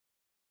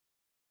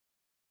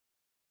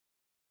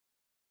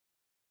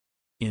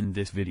In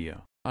this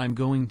video, I'm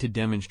going to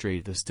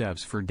demonstrate the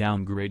steps for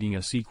downgrading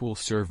a SQL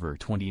Server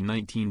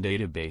 2019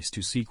 database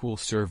to SQL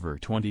Server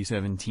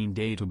 2017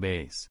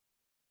 database.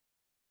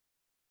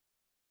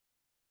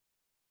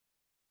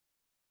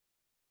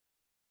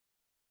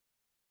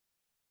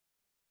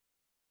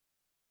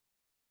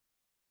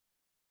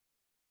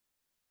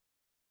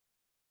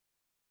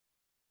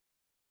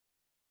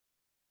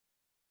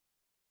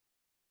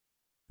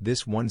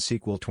 This one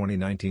SQL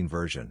 2019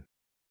 version.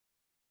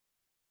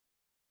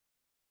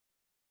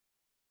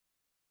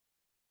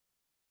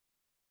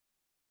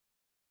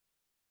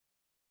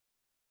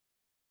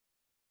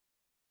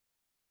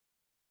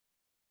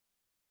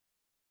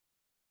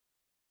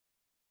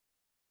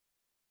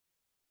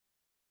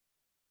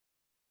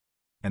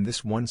 And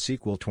this one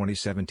SQL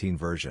 2017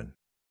 version.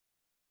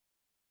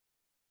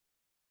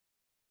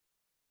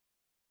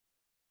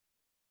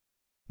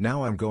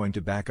 Now I'm going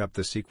to back up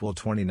the SQL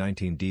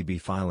 2019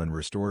 DB file and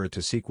restore it to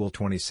SQL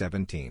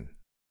 2017.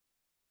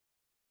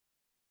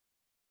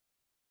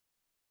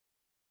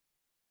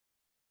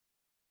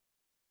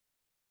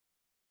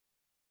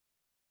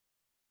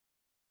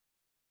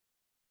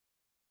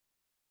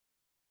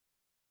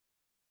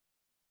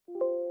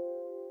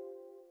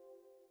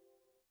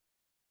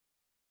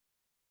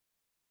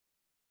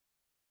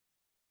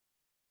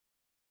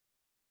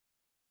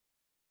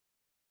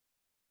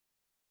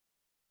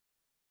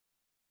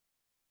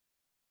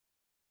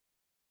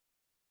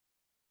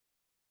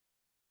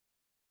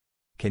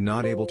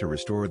 Not able to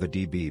restore the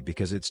DB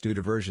because it's due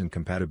to version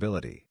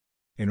compatibility.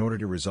 In order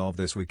to resolve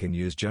this, we can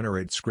use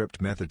generate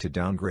script method to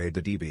downgrade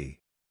the DB.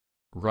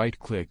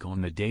 Right-click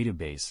on the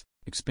database,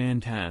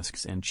 expand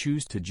tasks and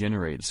choose to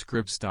generate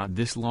scripts.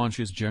 This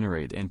launches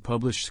Generate and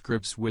Publish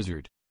Scripts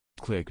wizard.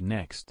 Click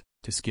Next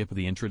to skip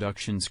the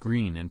introduction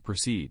screen and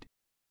proceed.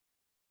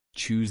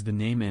 Choose the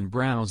name and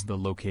browse the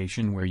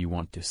location where you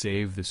want to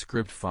save the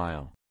script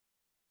file.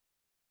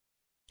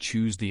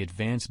 Choose the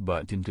Advanced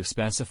button to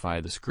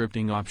specify the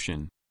scripting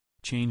option.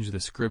 Change the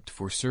script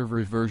for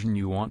server version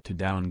you want to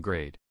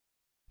downgrade.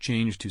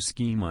 Change to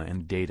schema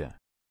and data.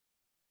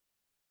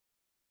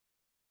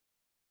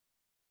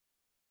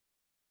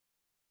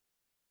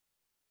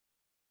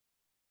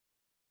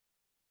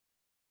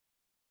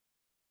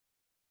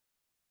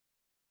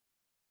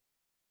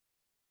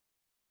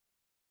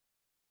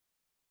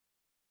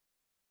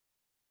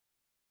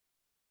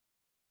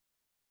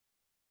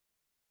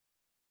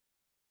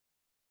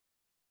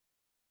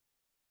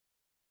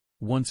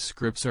 Once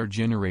scripts are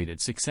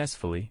generated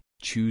successfully,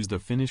 choose the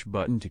Finish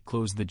button to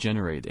close the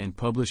Generate and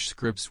Publish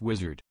Scripts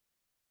wizard.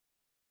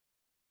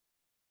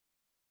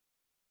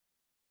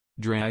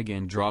 Drag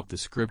and drop the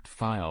script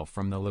file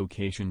from the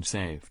location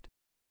saved.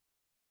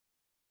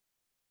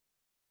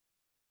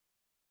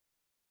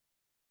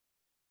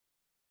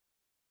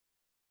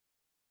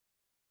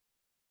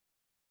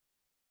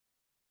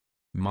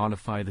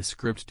 Modify the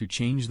script to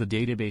change the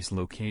database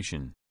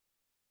location.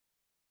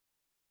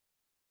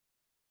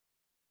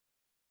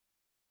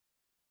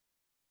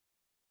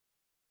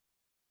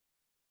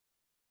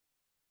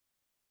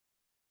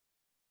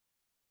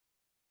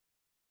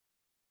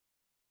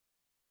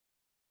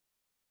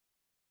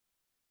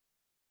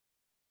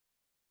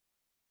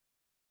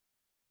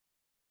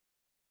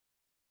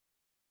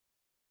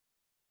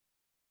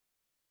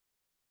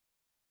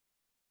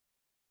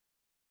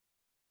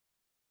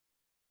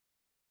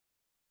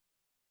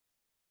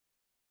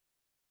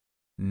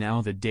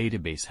 Now the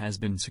database has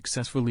been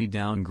successfully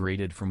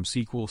downgraded from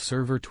SQL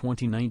Server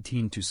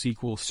 2019 to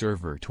SQL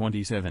Server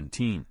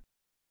 2017.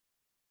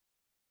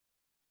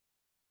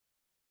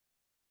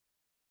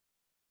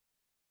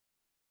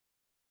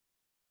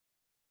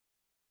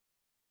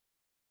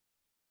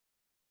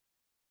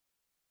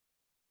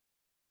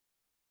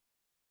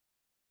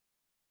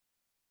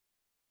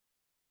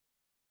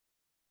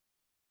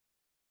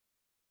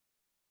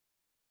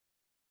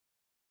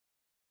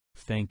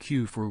 Thank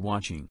you for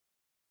watching.